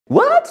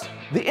What?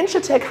 The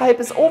InsurTech hype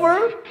is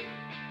over?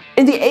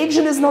 And the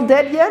agent is not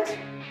dead yet?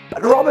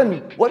 But Robin,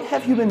 what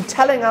have you been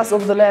telling us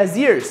over the last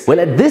years? Well,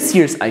 at this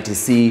year's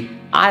ITC,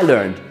 I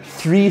learned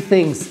 3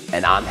 things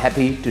and I'm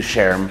happy to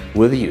share them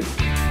with you.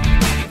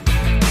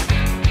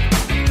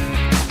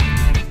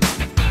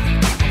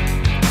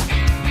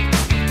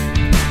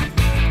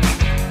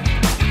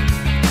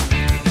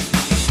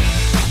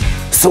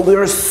 So we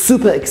are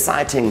super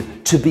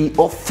exciting to be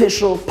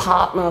official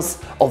partners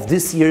of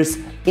this year's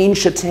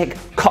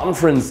InsurTech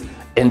conference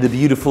in the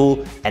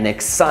beautiful and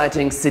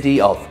exciting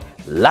city of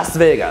Las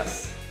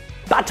Vegas.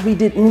 But we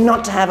did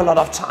not have a lot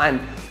of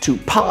time to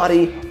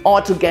party or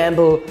to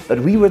gamble, but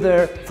we were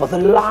there for the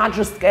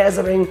largest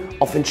gathering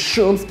of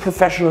insurance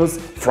professionals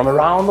from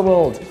around the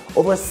world.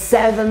 Over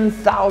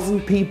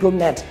 7,000 people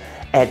met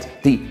at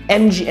the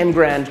MGM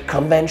Grand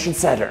Convention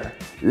Center.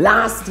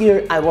 Last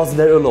year I was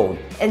there alone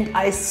and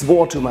I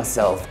swore to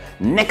myself,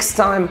 next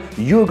time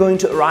you're going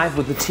to arrive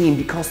with the team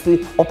because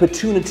the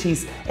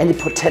opportunities and the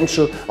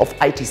potential of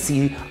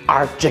ITC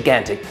are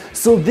gigantic.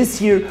 So this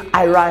year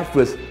I arrived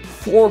with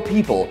 4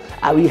 people.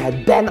 We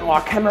had Ben,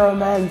 our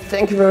cameraman,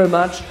 thank you very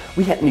much.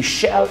 We had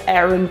Michelle,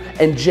 Aaron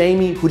and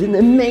Jamie, who did an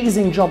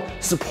amazing job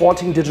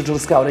supporting digital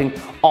scouting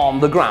on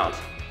the ground.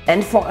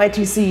 And for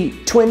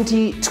ITC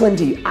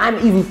 2020, I'm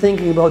even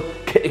thinking about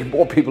getting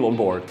more people on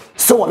board.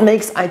 So what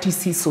makes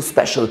ITC so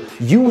special?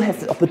 You have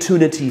the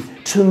opportunity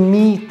to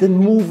meet the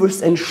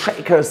movers and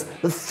shakers,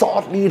 the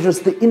thought leaders,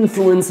 the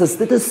influencers,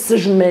 the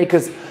decision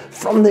makers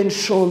from the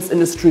insurance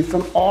industry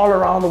from all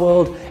around the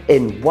world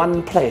in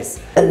one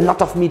place. A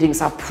lot of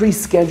meetings are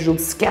pre-scheduled,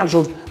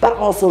 scheduled, but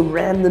also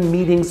random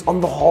meetings on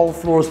the hall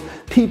floors.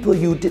 People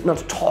you did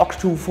not talk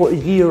to for a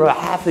year or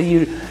half a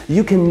year,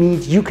 you can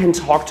meet, you can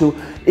talk to.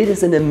 It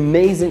is an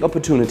amazing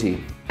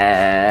opportunity.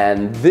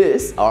 And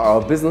these are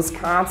our business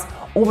cards.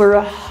 Over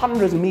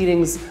 100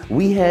 meetings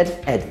we had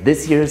at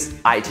this year's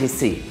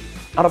ITC.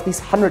 Out of these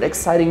 100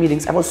 exciting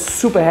meetings, I was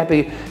super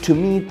happy to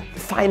meet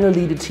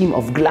finally the team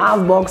of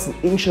Glassbox and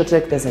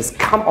InsurTech that has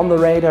come on the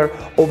radar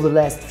over the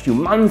last few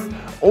months.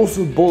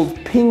 Also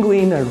Bold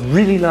Penguin, I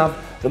really love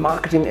the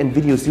marketing and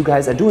videos you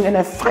guys are doing, and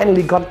I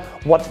finally got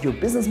what your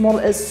business model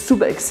is,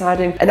 super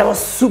exciting. And I was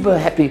super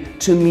happy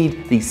to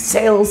meet the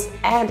sales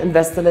and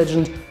investor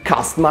legend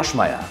Carsten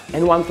Maschmeyer.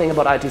 And one thing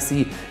about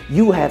ITC,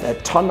 you have a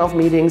ton of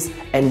meetings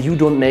and you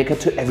don't make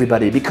it to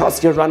everybody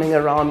because you're running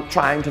around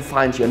trying to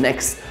find your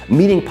next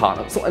meeting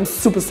partner. So I'm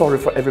super sorry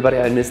for everybody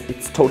I missed,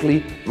 it's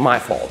totally my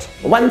fault.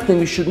 One thing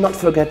we should not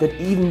forget, that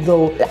even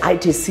though the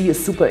ITC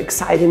is super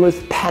exciting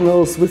with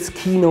panels, with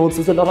keynotes,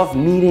 with a lot of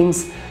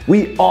meetings,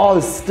 we all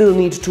still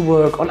need to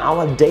work on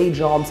our day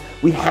jobs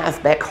we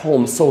have back home.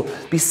 So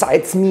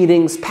besides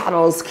meetings,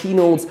 panels,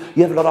 keynotes,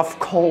 you have a lot of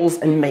calls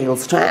and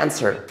mails to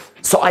answer.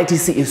 So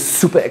ITC is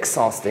super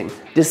exhausting.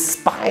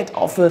 Despite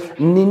of a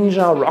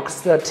ninja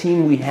rockstar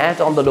team we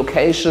had on the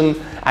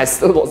location, I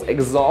still was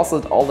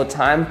exhausted all the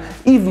time,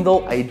 even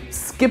though I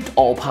skipped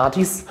all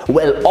parties,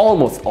 well,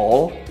 almost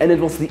all, and it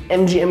was the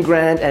MGM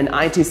Grand and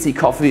ITC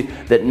coffee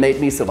that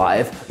made me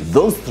survive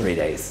those 3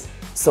 days.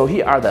 So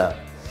here are the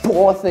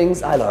 4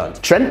 things I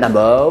learned. Trend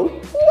number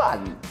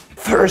 1.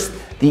 First,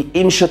 the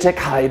InsurTech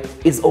hype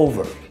is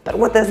over. But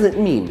what does it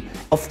mean?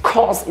 Of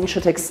course,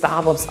 InsurTech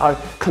startups are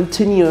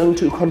continuing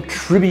to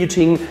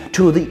contributing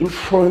to the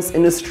insurance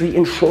industry.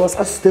 Insurers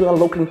are still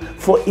looking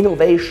for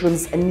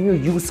innovations and new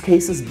use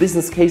cases,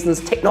 business cases,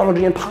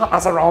 technology and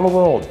partners around the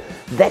world.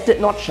 That did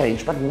not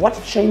change, but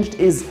what changed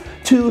is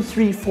 2,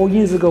 3, 4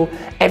 years ago,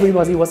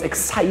 everybody was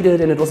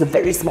excited and it was a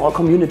very small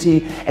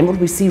community. And what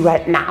we see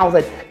right now,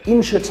 that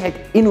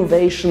InsurTech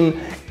innovation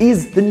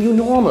is the new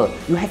normal.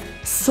 You have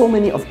so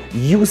many of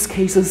use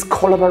cases,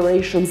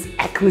 collaborations,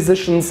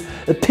 acquisitions,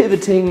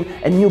 pivoting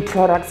and new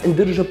products and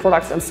digital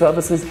products and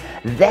services.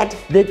 That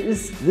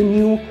is the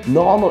new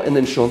normal in the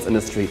insurance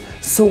industry.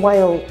 So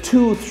while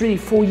 2, 3,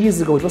 4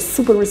 years ago it was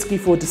super risky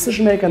for a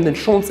decision maker in the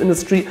insurance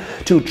industry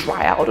to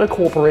try out a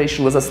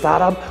cooperation with a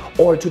startup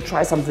or to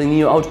try something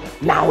new out,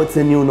 now it's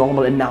a new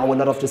normal, and now a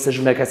lot of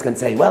decision makers can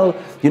say, well,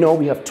 you know,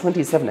 we have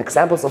 27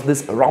 examples of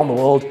this around the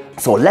world,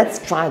 so let's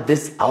try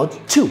this out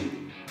too.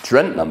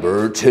 Trend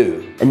number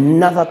 2.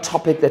 Another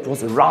topic that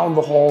was around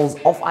the halls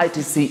of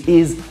ITC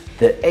is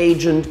the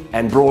agent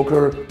and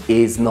broker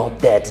is not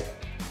dead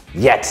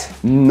yet.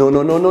 No,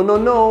 no, no, no, no,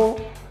 no.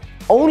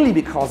 Only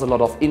because a lot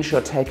of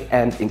InsurTech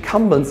and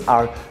incumbents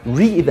are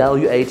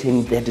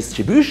re-evaluating their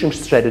distribution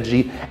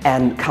strategy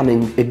and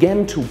coming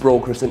again to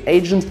brokers and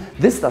agents.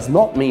 This does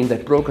not mean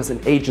that brokers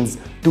and agents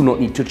do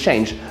not need to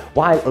change.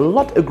 While a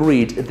lot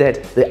agreed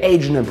that the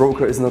agent and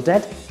broker is not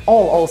dead,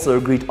 all also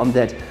agreed on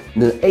that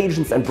the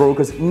agents and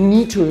brokers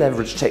need to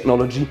leverage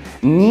technology,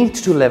 need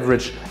to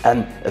leverage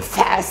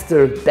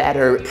faster,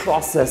 better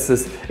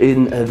processes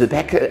in the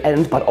back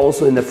end, but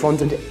also in the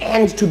front end,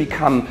 and to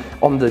become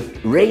on the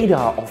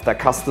radar of their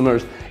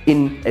customers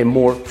in a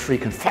more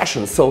frequent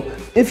fashion. So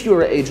if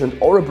you're an agent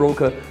or a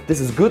broker, this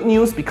is good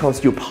news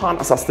because your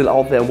partners are still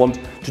out there and want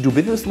to do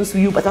business with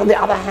you. But on the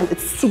other hand,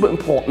 it's super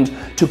important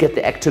to get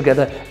the act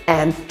together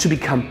and to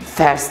become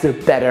faster,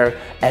 better,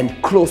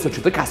 and closer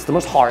to the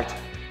customer's heart.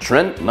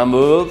 Trend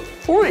number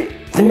 3.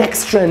 The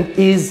next trend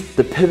is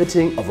the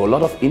pivoting of a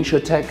lot of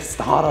InsurTech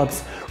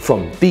startups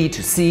from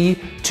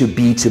B2C to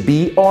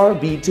B2B or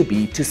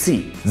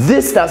B2B2C.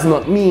 This does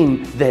not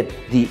mean that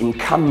the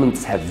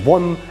incumbents have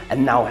won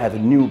and now have a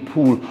new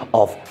pool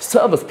of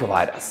service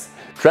providers.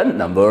 Trend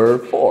number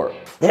 4.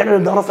 There are a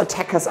lot of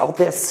attackers out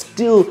there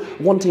still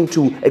wanting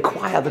to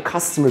acquire the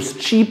customers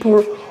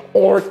cheaper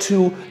or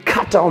to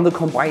cut down the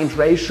combined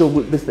ratio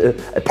with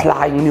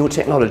applying new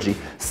technology.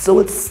 So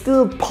it's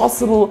still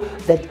possible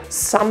that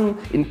some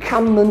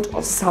incumbent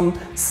or some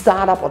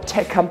startup or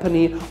tech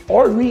company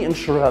or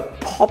reinsurer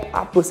pop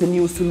up with a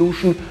new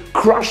solution,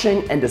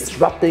 crushing and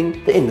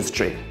disrupting the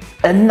industry.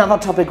 Another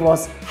topic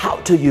was how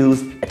to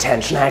use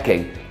attention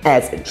hacking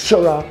as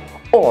insurer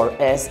or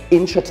as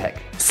InsurTech.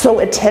 So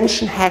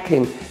attention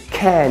hacking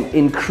can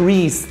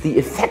increase the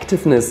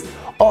effectiveness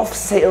of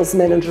sales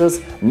managers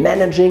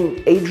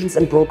managing agents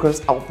and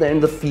brokers out there in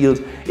the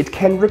field. It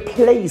can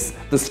replace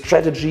the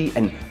strategy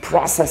and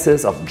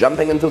processes of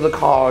jumping into the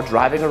car,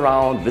 driving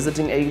around,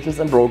 visiting agents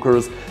and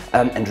brokers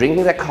and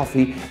drinking their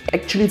coffee.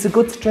 Actually, it's a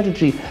good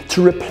strategy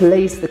to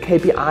replace the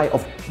KPI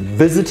of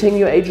visiting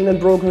your agent and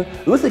broker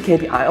with the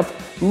KPI of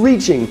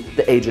reaching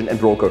the agent and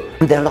broker.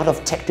 And there are a lot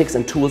of tactics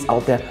and tools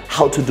out there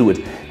how to do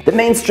it. The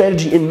main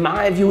strategy, in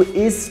my view,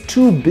 is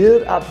to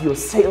build up your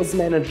sales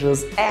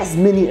managers as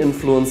mini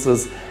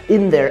influencers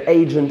in their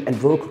agent and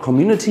broker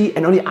community,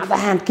 and on the other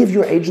hand, give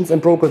your agents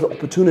and brokers the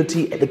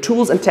opportunity, the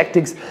tools and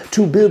tactics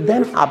to build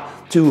them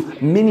up to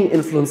mini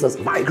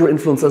influencers, micro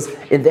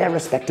influencers in their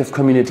respective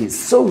communities,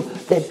 so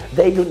that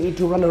they don't need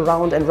to run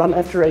around and run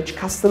after each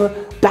customer,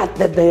 but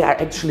that they are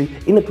actually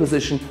in a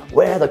position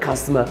where the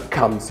customer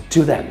comes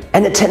to them.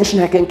 And attention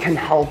hacking can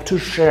help to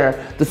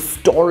share the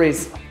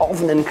stories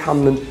of an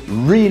incumbent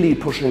really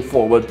pushing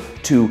forward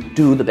to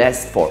do the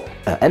best for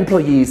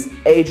employees,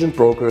 agent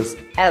brokers,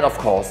 and of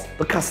course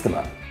the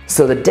customer.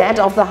 So the death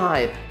of the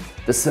hype,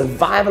 the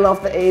survival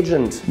of the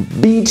agent,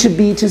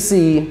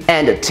 B2B2C,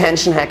 and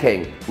attention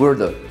hacking were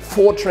the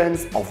 4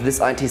 trends of this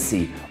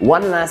ITC.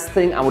 One last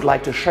thing I would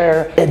like to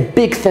share. A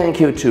big thank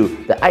you to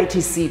the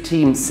ITC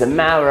team,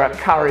 Samara,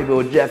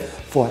 Karibo, Jeff,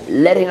 for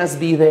letting us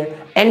be there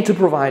and to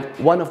provide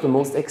one of the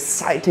most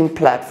exciting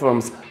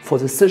platforms for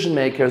decision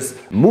makers,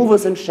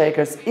 movers and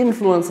shakers,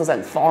 influencers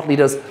and thought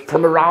leaders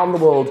from around the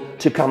world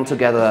to come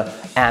together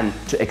and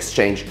to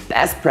exchange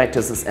best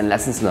practices and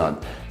lessons learned.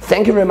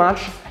 Thank you very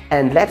much,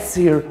 and let's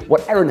hear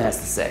what Aaron has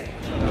to say.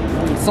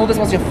 So this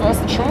was your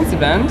first insurance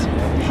event.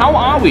 How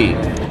are we?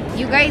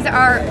 You guys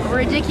are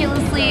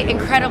ridiculously,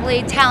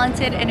 incredibly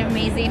talented and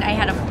amazing. I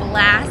had a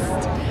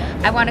blast.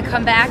 I want to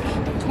come back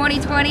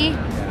 2020,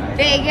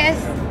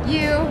 Vegas,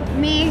 you,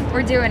 me,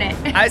 we're doing it.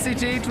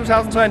 ICT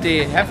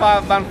 2020,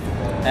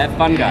 have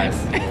fun guys.